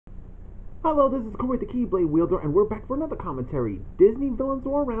Hello, this is Corey the Keyblade Wielder, and we're back for another commentary. Disney Villains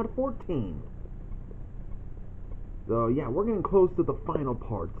War Round 14. So, yeah, we're getting close to the final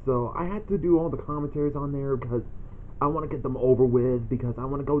part. So, I had to do all the commentaries on there because I want to get them over with, because I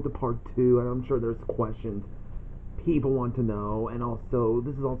want to go to part 2, and I'm sure there's questions people want to know, and also,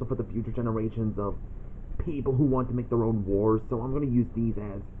 this is also for the future generations of people who want to make their own wars, so I'm going to use these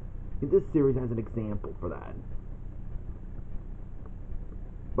as, in this series, as an example for that.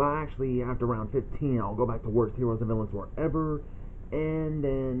 But actually, after round 15, I'll go back to Worst Heroes and Villains War Ever, and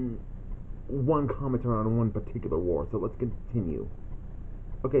then one commentary on one particular war. So let's continue.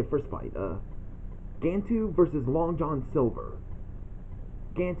 Okay, first fight. Gantu versus Long John Silver.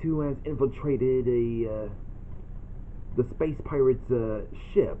 Gantu has infiltrated the space pirates'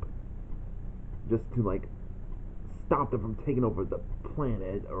 ship just to like stop them from taking over the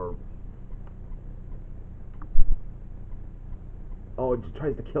planet, or oh, it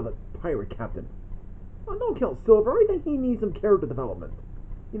tries to kill the pirate captain. Oh, don't kill Silver. I think he needs some character development.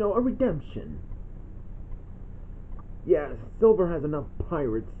 You know, a redemption. Yeah, Silver has enough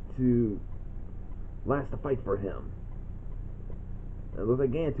pirates to last a fight for him. It looks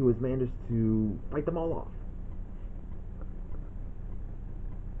like Gantu has managed to fight them all off.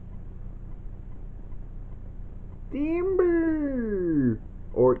 Timber!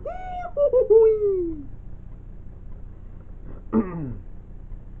 Or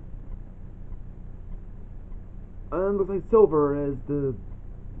and looks like Silver has to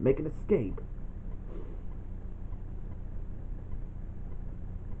make an escape.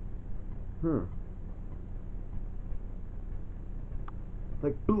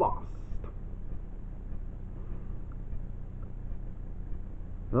 Like Blast.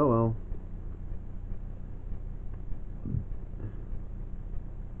 Oh well.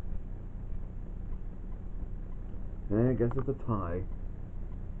 I guess it's a tie.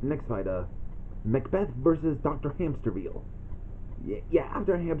 Next fight, Macbeth versus Dr. Hamsterville. Yeah,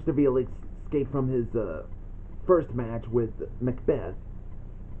 after Hamsterville escaped from his first match with Macbeth,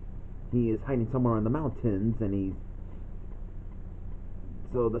 he is hiding somewhere in the mountains, and he's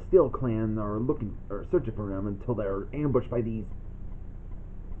so the Steel Clan are searching for him until they're ambushed by the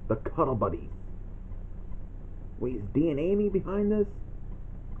Cuddle Buddies. Wait, is Dee and Amy behind this?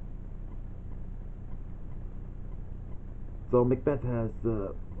 So Macbeth has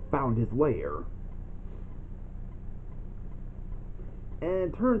found his lair.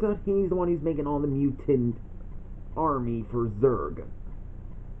 And it turns out he's the one who's making all the mutant army for Zurg.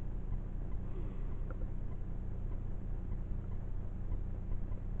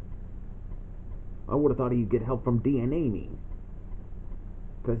 I would have thought he'd get help from Dee and Amy.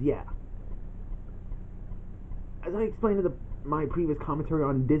 Because, yeah. As I explained in my previous commentary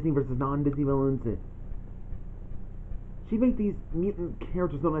on Disney versus non-Disney villains, she made these mutant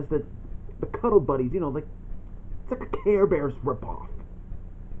characters known as the Cuddle Buddies, you know, like, it's like a Care Bears ripoff.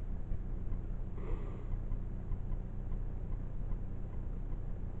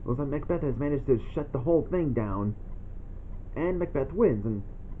 Looks like Macbeth has managed to shut the whole thing down, and Macbeth wins. And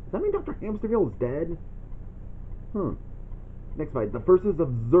does that mean Dr. Hamsterville is dead? Next fight, the forces of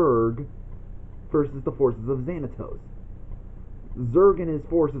Zurg versus the forces of Xanatos. Zurg and his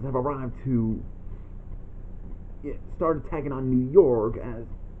forces have arrived to start attacking on New York, as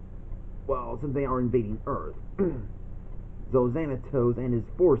well, since they are invading Earth. So Xanatos and his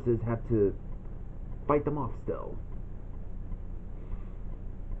forces have to fight them off still.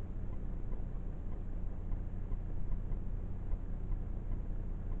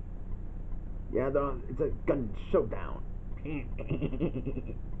 Yeah, it's a gun showdown.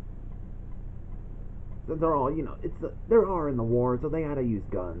 Since they're all, you know, they are in the war, so they gotta use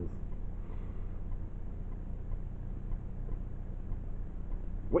guns.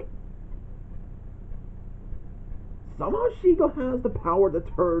 Wait. Somehow Shigo has the power to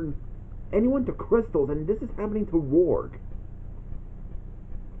turn anyone to crystals, and this is happening to Rourke.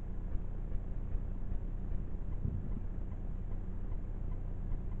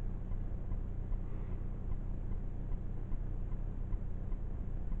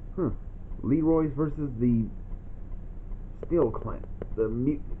 Leroy's versus the Steel Clan, the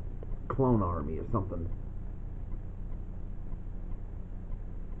mutant clone army or something.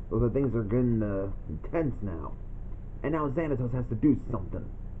 Those things are getting intense now. And now Xanatos has to do something.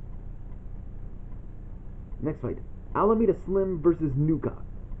 Next fight, Alameda Slim versus Nuka.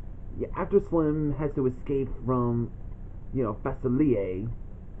 Yeah, after Slim has to escape from, you know, Fasilie,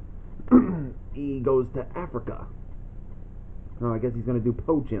 he goes to Africa. Oh, I guess he's gonna do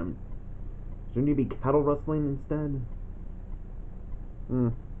poaching. Shouldn't he be cattle rustling instead?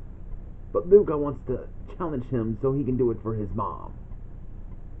 But Luca wants to challenge him so he can do it for his mom.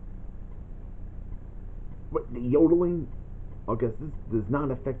 But the yodeling, I guess this does not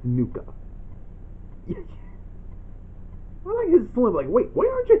affect Nuka. I like his Slim, like, wait, why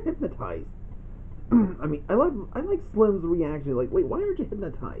aren't you hypnotized? I mean, I like Slim's reaction, like, wait, why aren't you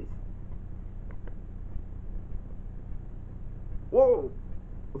hypnotized? Whoa!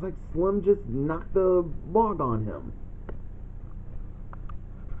 It's like Slim just knocked the log on him.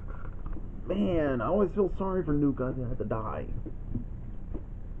 Man, I always feel sorry for Nuka to have to die.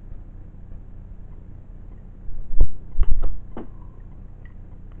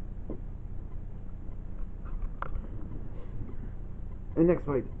 And next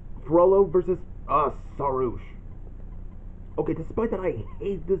fight, Frollo versus Sarouche. Okay, despite that I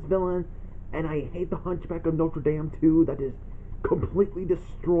hate this villain, and I hate the Hunchback of Notre Dame too, that just completely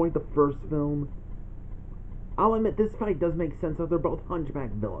destroyed the first film, I'll admit this fight does make sense as they're both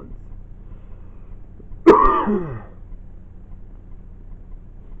Hunchback villains.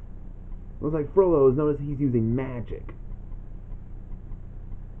 Looks like Frollo has noticed he's using magic.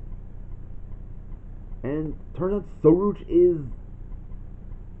 And turns out Sarouche is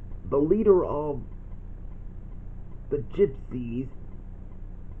the leader of the gypsies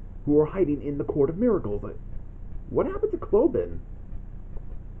who are hiding in the Court of Miracles. Like, what happened to Clobin?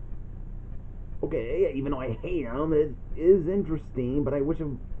 Okay, even though I hate him, it is interesting, but I wish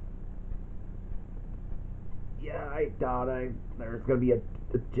him. Yeah, I thought there's gonna be a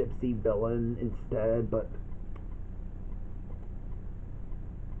gypsy villain instead, but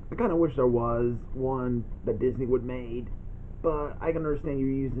I kind of wish there was one that Disney would made. But I can understand you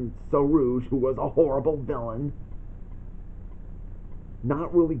using Sarouche, who was a horrible villain.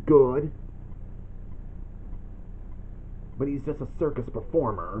 Not really good. But he's just a circus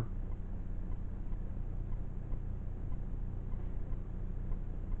performer.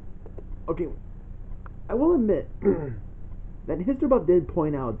 Okay, I will admit that History Buff did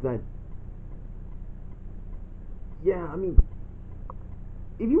point out that, yeah, I mean,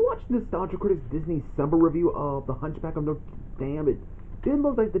 if you watch Nostalgia Critic's Disney summer review of The Hunchback of Notre Dame, it did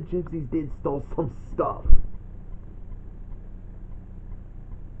look like the gypsies did steal some stuff.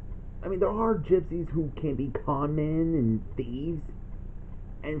 I mean, there are gypsies who can be con men and thieves,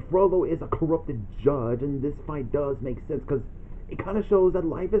 and Frollo is a corrupted judge, and this fight does make sense, because it kind of shows that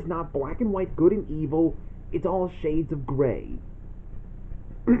life is not black and white, good and evil, it's all shades of gray.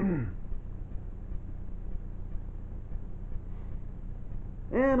 And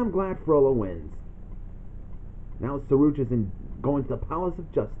I'm glad Frollo wins. Now Sarouche is going to the Palace of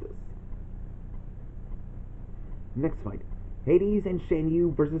Justice. Next fight, Hades and Shan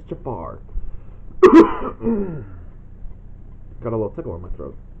Yu versus Jafar. Got a little tickle in my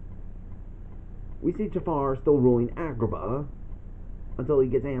throat. We see Jafar still ruling Agrabah until he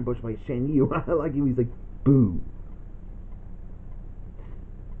gets ambushed by Shan Yu. I like him, he's like, boo.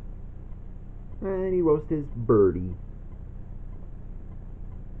 And he roasts his birdie.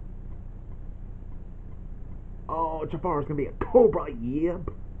 Oh, Jafar's gonna be a cobra, yep.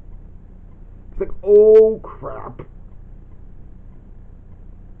 It's like, oh crap.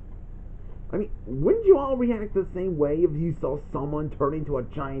 I mean, wouldn't you all react the same way if you saw someone turn into a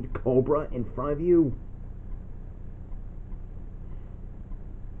giant cobra in front of you?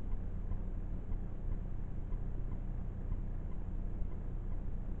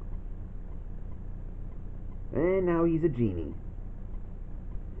 And now he's a genie.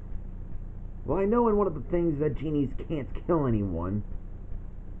 Well, I know in one of the things that genies can't kill anyone.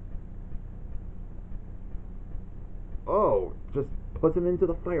 Oh, just puts him into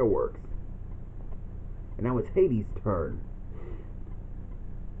the fireworks. And now it's Hades' turn.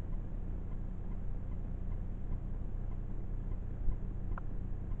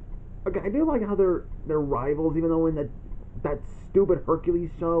 Okay, I do like how they're rivals, even though in that stupid Hercules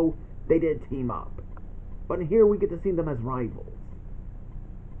show, they did team up. But here we get to see them as rivals.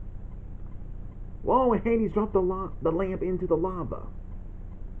 Whoa, and Hades dropped the lamp into the lava.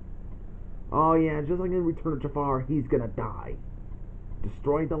 Oh yeah, just like in Return of Jafar, he's gonna die.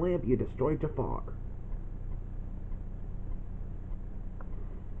 Destroy the lamp, you destroy Jafar.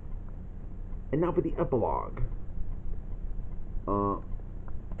 And now for the epilogue.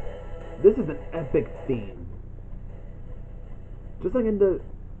 This is an epic theme. Just like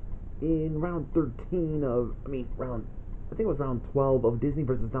in round 13 of, I think it was round 12 of Disney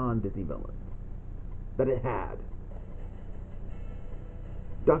versus non-Disney villains that it had.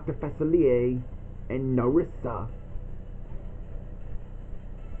 Dr. Facilier and Narissa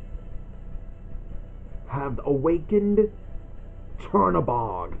have awakened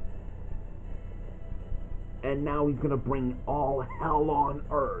Chernabog. And now he's gonna bring all hell on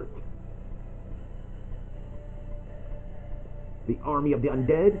Earth. the army of the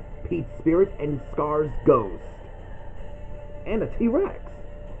undead, Pete's spirit, and Scar's ghost. And a T-Rex.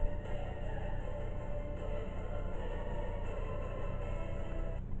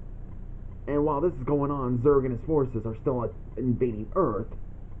 And while this is going on, Zurg and his forces are still invading Earth.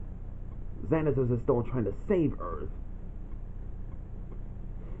 Xanatos is still trying to save Earth.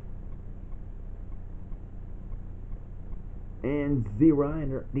 And Zira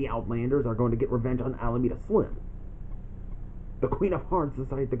and the Outlanders are going to get revenge on Alameda Slim. The Queen of Hearts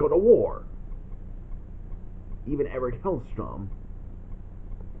decided to go to war. Even Eric Hellstrom.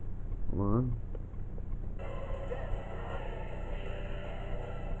 Hold on.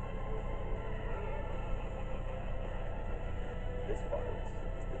 This virus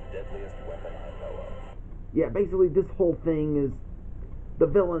is the deadliest weapon I know of. Yeah, basically this whole thing is the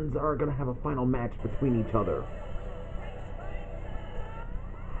villains are going to have a final match between each other.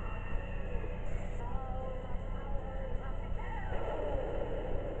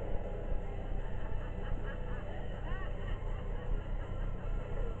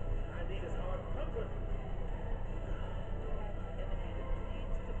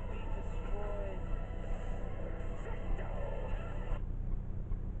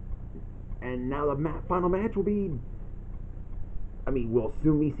 And now the final match will be... we'll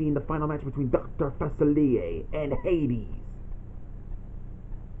soon be seeing the final match between Dr. Facilier and Hades.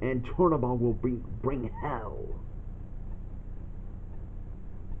 And Chernobog will bring hell.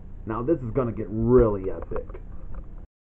 Now this is gonna get really epic.